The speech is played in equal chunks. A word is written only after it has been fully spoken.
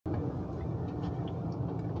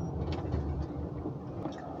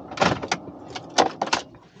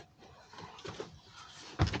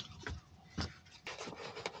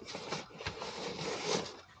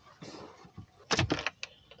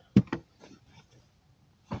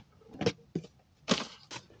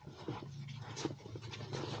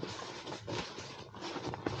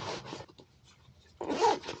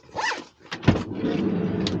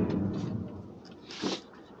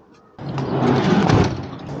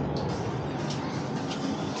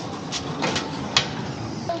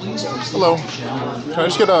Hello. Can I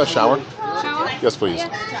just get a shower? Shower? Yes, please.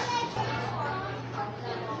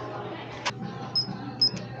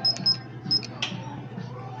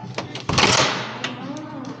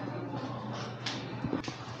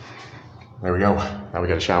 There we go. Now we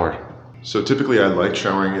got a shower. So typically I like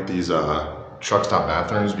showering at these truck stop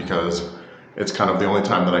bathrooms because it's kind of the only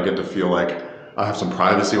time that I get to feel like I have some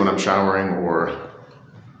privacy when I'm showering or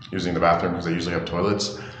using the bathroom, because they usually have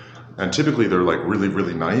toilets. And typically they're like really,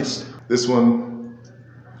 really nice. This one,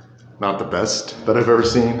 not the best that I've ever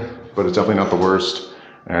seen, but it's definitely not the worst.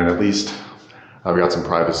 And at least I've got some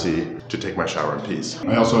privacy to take my shower in peace.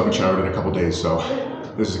 I also haven't showered in a couple days, so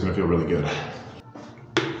this is gonna feel really good.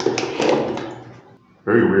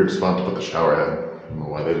 Very weird spot to put the shower head. I don't know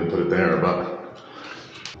why they didn't put it there, but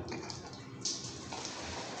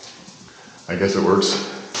I guess it works.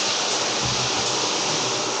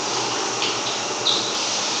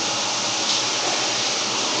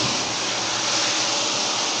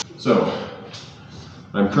 So,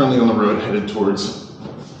 I'm currently on the road headed towards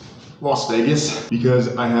Las Vegas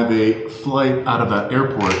because I have a flight out of the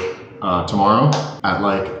airport tomorrow at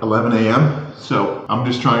like 11 a.m. So I'm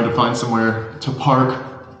just trying to find somewhere to park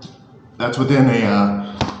that's within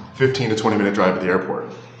a 15 to 20 minute drive at the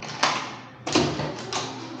airport.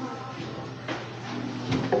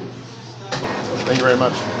 Thank you very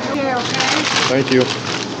much. Yeah, okay. Thank you.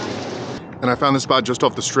 And I found this spot just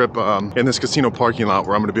off the strip in this casino parking lot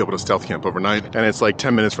where I'm gonna be able to stealth camp overnight. And it's like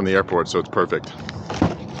 10 minutes from the airport, so it's perfect.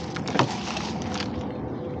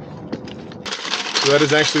 So that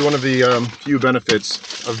is actually one of the few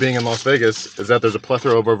benefits of being in Las Vegas, is that there's a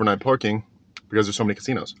plethora of overnight parking because there's so many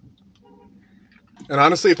casinos. And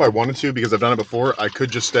honestly, if I wanted to, because I've done it before, I could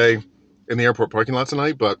just stay in the airport parking lot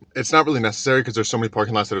tonight, but it's not really necessary because there's so many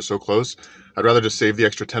parking lots that are so close. I'd rather just save the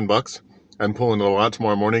extra 10 bucks and pull into the lot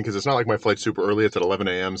tomorrow morning, because it's not like my flight's super early, it's at 11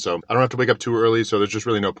 a.m. So I don't have to wake up too early, so there's just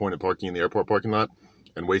really no point in parking in the airport parking lot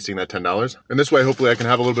and wasting that $10. And this way, hopefully I can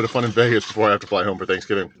have a little bit of fun in Vegas before I have to fly home for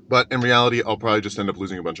Thanksgiving. But in reality, I'll probably just end up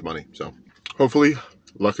losing a bunch of money. So hopefully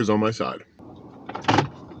luck is on my side.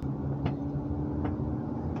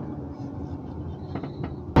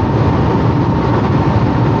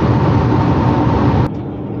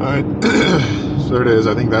 All right, so there it is.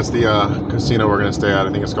 I think that's the casino we're gonna stay at.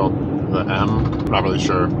 I think it's called the M, not really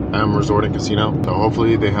sure. M Resort and Casino. So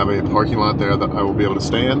hopefully they have a parking lot there that I will be able to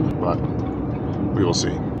stay in, but we will see.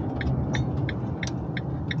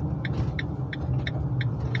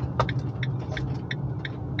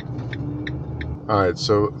 All right,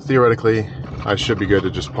 so theoretically, I should be good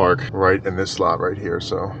to just park right in this slot right here.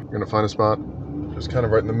 So I'm gonna find a spot just kind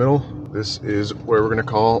of right in the middle. This is where we're gonna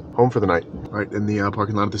call home for the night, right in the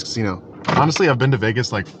parking lot of this casino. Honestly, I've been to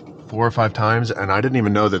Vegas like 4 or 5 times and I didn't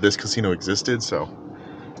even know that this casino existed, so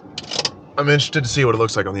I'm interested to see what it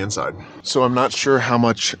looks like on the inside. So I'm not sure how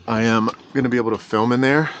much I am gonna be able to film in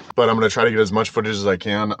there, but I'm gonna try to get as much footage as I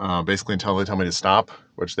can, basically until they tell me to stop,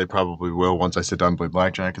 which they probably will once I sit down and play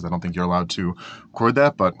blackjack, because I don't think you're allowed to record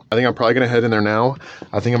that, but I think I'm probably gonna head in there now.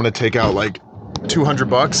 I think I'm gonna take out like 200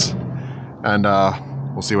 bucks and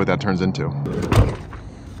we'll see what that turns into.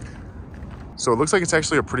 So it looks like it's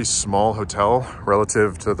actually a pretty small hotel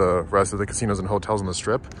relative to the rest of the casinos and hotels on the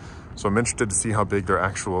strip. So I'm interested to see how big their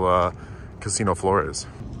actual casino floor is.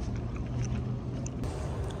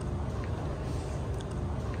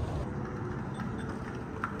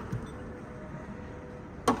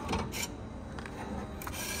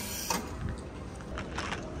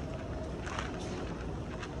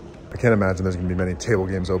 I can't imagine there's gonna be many table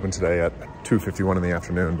games open today at 2:51 in the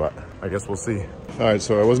afternoon, but I guess we'll see. All right,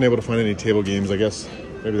 so I wasn't able to find any table games. I guess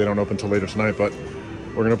maybe they don't open until later tonight, but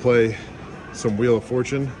we're gonna play some Wheel of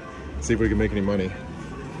Fortune, see if we can make any money.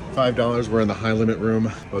 $5, we're in the high limit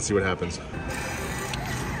room. Let's see what happens.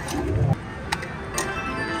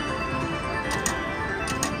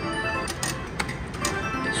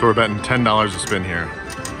 So we're betting $10 a spin here.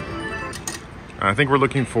 I think we're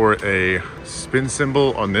looking for a spin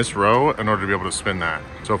symbol on this row in order to be able to spin that.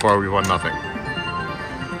 So far we won nothing.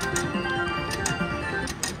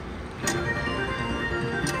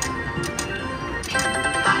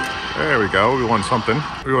 There we go, we won something.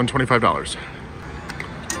 We won $25.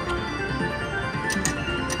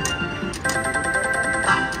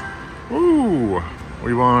 Ooh,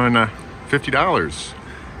 we won $50.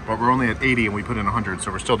 But we're only at 80 and we put in 100,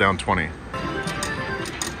 so we're still down 20.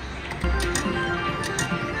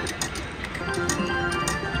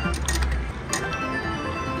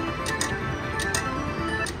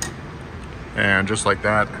 And just like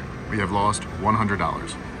that, we have lost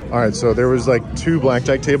 $100. All right, so there was like 2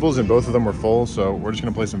 blackjack tables and both of them were full. So we're just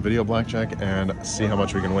gonna play some video blackjack and see how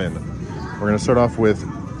much we can win. We're gonna start off with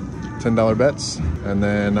 $10 bets, and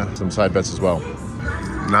then some side bets as well.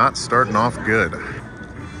 Not starting off good.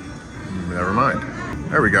 Never mind.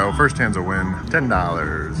 There we go, first hand's a win,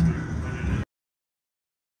 $10.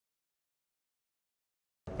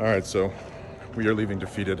 All right, so we are leaving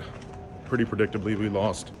defeated. Pretty predictably, we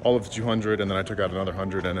lost all of the 200, and then I took out another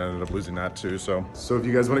 100 and ended up losing that too. So if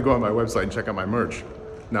you guys want to go on my website and check out my merch,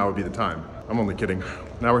 now would be the time. I'm only kidding.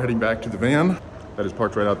 Now we're heading back to the van that is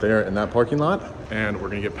parked right out there in that parking lot, and we're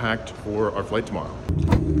gonna get packed for our flight tomorrow.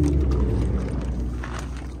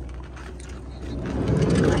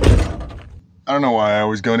 I don't know why I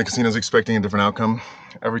always go into casinos expecting a different outcome.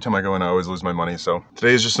 Every time I go in, I always lose my money. So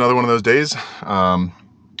today is just another one of those days.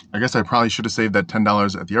 I guess I probably should have saved that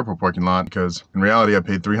 $10 at the airport parking lot, because in reality, I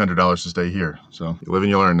paid $300 to stay here. So you live and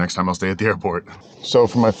you learn. Next time I'll stay at the airport. So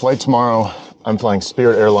for my flight tomorrow, I'm flying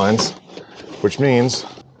Spirit Airlines, which means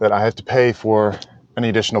that I have to pay for any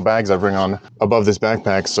additional bags I bring on above this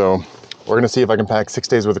backpack. So we're gonna see if I can pack 6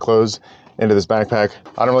 days worth of clothes into this backpack.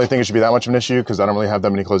 I don't really think it should be that much of an issue because I don't really have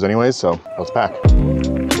that many clothes anyways, so let's pack.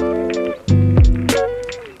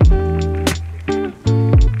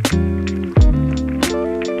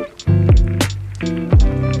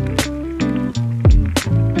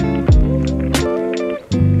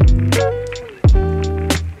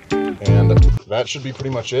 That should be pretty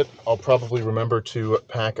much it. I'll probably remember to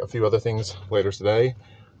pack a few other things later today.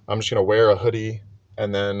 I'm just gonna wear a hoodie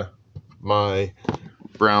and then my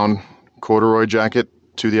brown corduroy jacket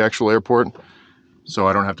to the actual airport, so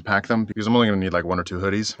I don't have to pack them, because I'm only gonna need like 1 or 2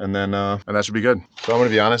 hoodies, and then and that should be good. So I'm gonna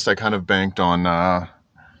be honest, I kind of banked on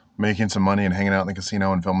making some money and hanging out in the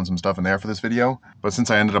casino and filming some stuff in there for this video. But since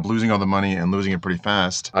I ended up losing all the money and losing it pretty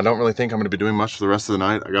fast, I don't really think I'm gonna be doing much for the rest of the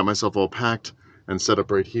night. I got myself all packed and set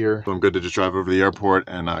up right here. So I'm good to just drive over to the airport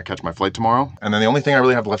and catch my flight tomorrow. And then the only thing I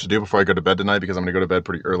really have left to do before I go to bed tonight, because I'm gonna go to bed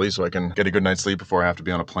pretty early so I can get a good night's sleep before I have to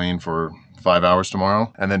be on a plane for 5 hours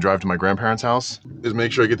tomorrow, and then drive to my grandparents' house, is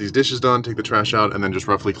make sure I get these dishes done, take the trash out, and then just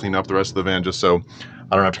roughly clean up the rest of the van, just so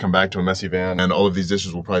I don't have to come back to a messy van. And all of these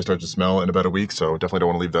dishes will probably start to smell in about a week, so definitely don't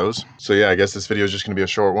want to leave those. So yeah, I guess this video is just gonna be a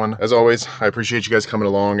short one. As always, I appreciate you guys coming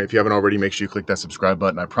along. If you haven't already, make sure you click that subscribe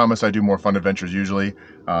button. I promise I do more fun adventures usually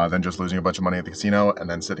than just losing a bunch of money at the casino and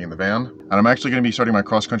then sitting in the van. And I'm actually gonna be starting my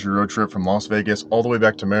cross-country road trip from Las Vegas all the way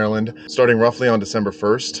back to Maryland, starting roughly on December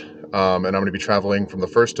 1st. And I'm going to be traveling from the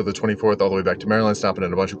 1st to the 24th all the way back to Maryland, stopping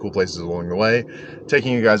at a bunch of cool places along the way,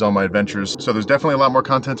 taking you guys on my adventures. So there's definitely a lot more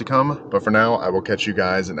content to come, but for now, I will catch you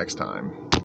guys next time.